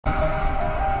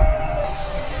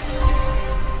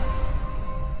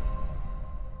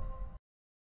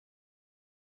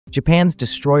Japan's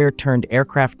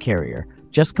destroyer-turned-aircraft carrier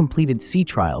just completed sea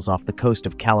trials off the coast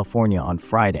of California on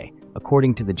Friday,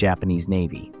 according to the Japanese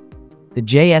Navy. The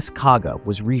JS Kaga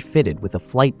was refitted with a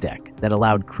flight deck that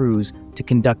allowed crews to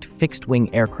conduct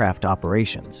fixed-wing aircraft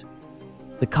operations.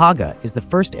 The Kaga is the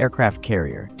first aircraft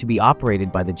carrier to be operated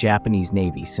by the Japanese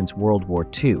Navy since World War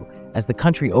II, as the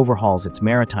country overhauls its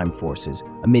maritime forces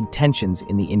amid tensions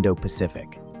in the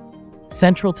Indo-Pacific.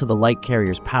 Central to the light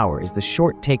carrier's power is the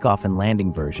short takeoff and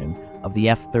landing version of the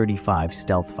F-35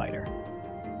 stealth fighter.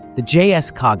 The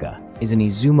JS Kaga is an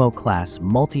Izumo-class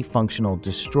multifunctional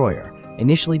destroyer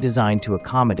initially designed to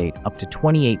accommodate up to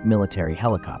 28 military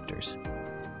helicopters.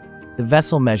 The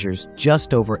vessel measures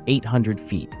just over 800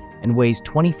 feet and weighs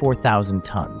 24,000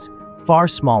 tons, far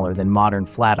smaller than modern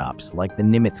flatops like the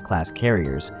Nimitz-class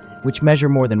carriers, which measure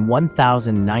more than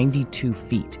 1,092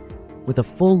 feet, with a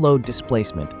full load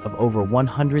displacement of over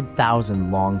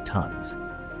 100,000 long tons.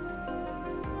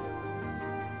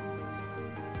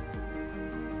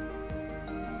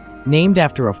 Named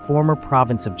after a former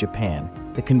province of Japan,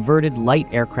 the converted light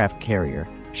aircraft carrier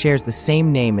shares the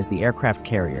same name as the aircraft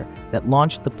carrier that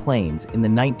launched the planes in the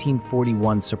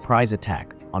 1941 surprise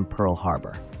attack on Pearl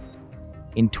Harbor.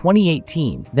 In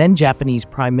 2018, then-Japanese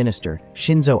Prime Minister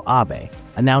Shinzo Abe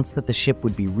announced that the ship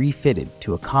would be refitted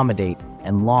to accommodate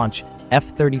and launch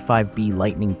F-35B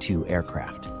Lightning II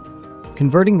aircraft.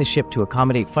 Converting the ship to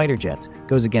accommodate fighter jets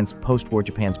goes against post-war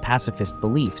Japan's pacifist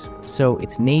beliefs, so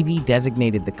its Navy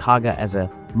designated the Kaga as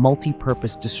a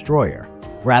multi-purpose destroyer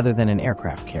rather than an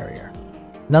aircraft carrier.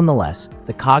 Nonetheless,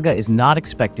 the Kaga is not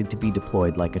expected to be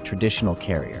deployed like a traditional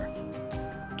carrier.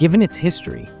 Given its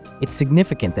history, it's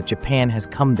significant that Japan has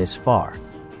come this far,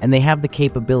 and they have the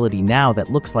capability now that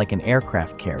looks like an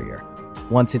aircraft carrier,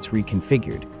 once it's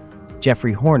reconfigured.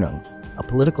 Jeffrey Hornung, a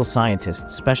political scientist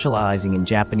specializing in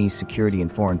Japanese security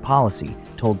and foreign policy,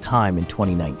 told Time in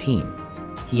 2019.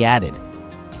 He added,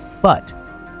 "But,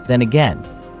 then again,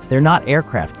 they're not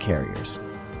aircraft carriers.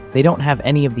 They don't have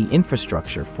any of the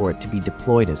infrastructure for it to be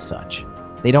deployed as such.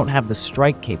 They don't have the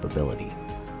strike capability.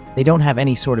 They don't have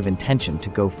any sort of intention to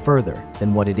go further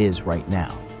than what it is right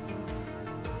now."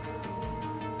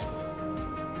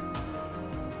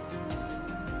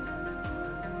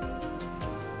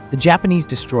 The Japanese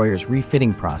destroyer's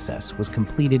refitting process was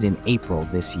completed in April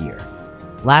this year.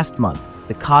 Last month,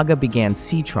 the Kaga began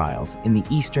sea trials in the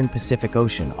eastern Pacific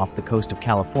Ocean off the coast of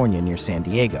California near San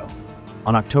Diego.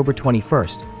 On October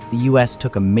 21st, the U.S.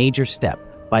 took a major step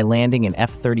by landing an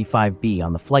F-35B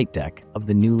on the flight deck of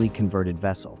the newly converted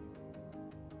vessel.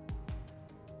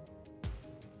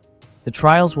 The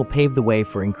trials will pave the way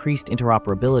for increased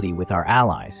interoperability with our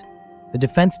allies. The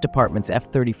Defense Department's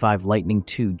F-35 Lightning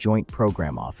II Joint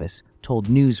Program Office told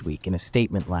Newsweek in a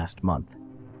statement last month.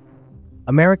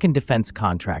 American defense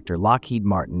contractor Lockheed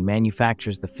Martin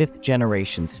manufactures the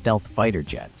fifth-generation stealth fighter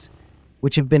jets,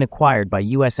 which have been acquired by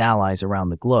U.S. allies around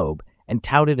the globe and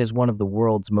touted as one of the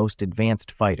world's most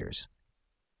advanced fighters.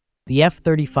 The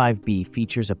F-35B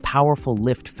features a powerful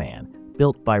lift fan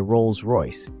built by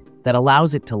Rolls-Royce that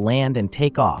allows it to land and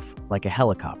take off like a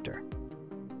helicopter.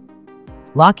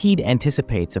 Lockheed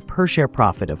anticipates a per-share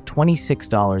profit of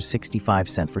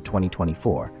 $26.65 for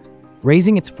 2024,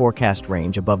 raising its forecast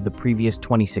range above the previous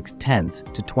 $26.10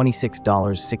 to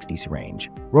 $26.60 range,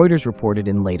 Reuters reported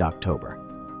in late October.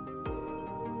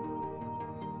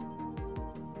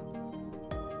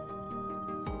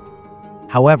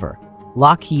 However,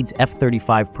 Lockheed's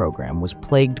F-35 program was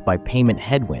plagued by payment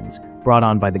headwinds brought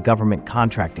on by the government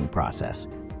contracting process,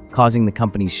 causing the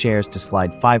company's shares to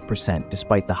slide 5%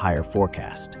 despite the higher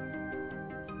forecast.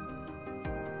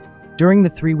 During the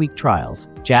 3-week trials,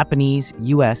 Japanese,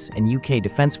 US, and UK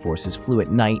defense forces flew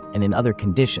at night and in other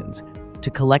conditions to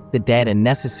collect the data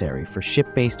necessary for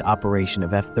ship-based operation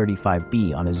of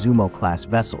F-35B on Izumo-class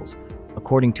vessels,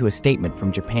 according to a statement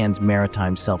from Japan's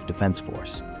Maritime Self-Defense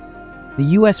Force. The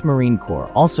U.S. Marine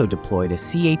Corps also deployed a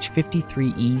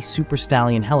CH-53E Super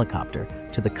Stallion helicopter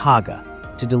to the Kaga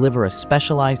to deliver a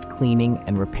specialized cleaning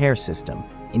and repair system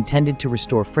intended to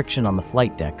restore friction on the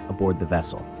flight deck aboard the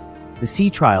vessel. The sea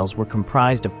trials were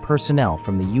comprised of personnel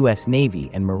from the U.S. Navy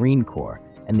and Marine Corps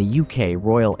and the UK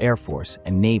Royal Air Force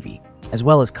and Navy, as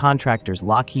well as contractors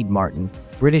Lockheed Martin,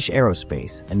 British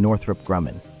Aerospace, and Northrop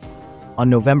Grumman. On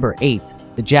November 8th,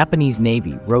 the Japanese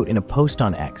Navy wrote in a post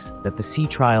on X that the sea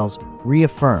trials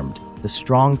reaffirmed the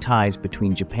strong ties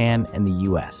between Japan and the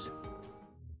U.S.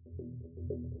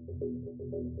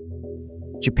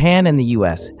 Japan and the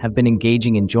U.S. have been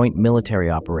engaging in joint military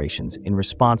operations in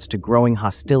response to growing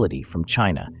hostility from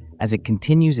China as it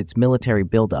continues its military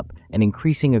buildup and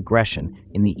increasing aggression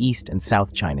in the East and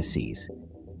South China Seas.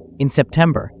 In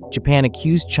September, Japan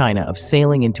accused China of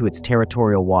sailing into its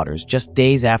territorial waters just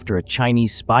days after a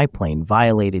Chinese spy plane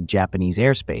violated Japanese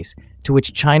airspace, to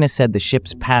which China said the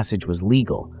ship's passage was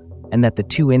legal and that the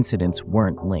two incidents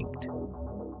weren't linked.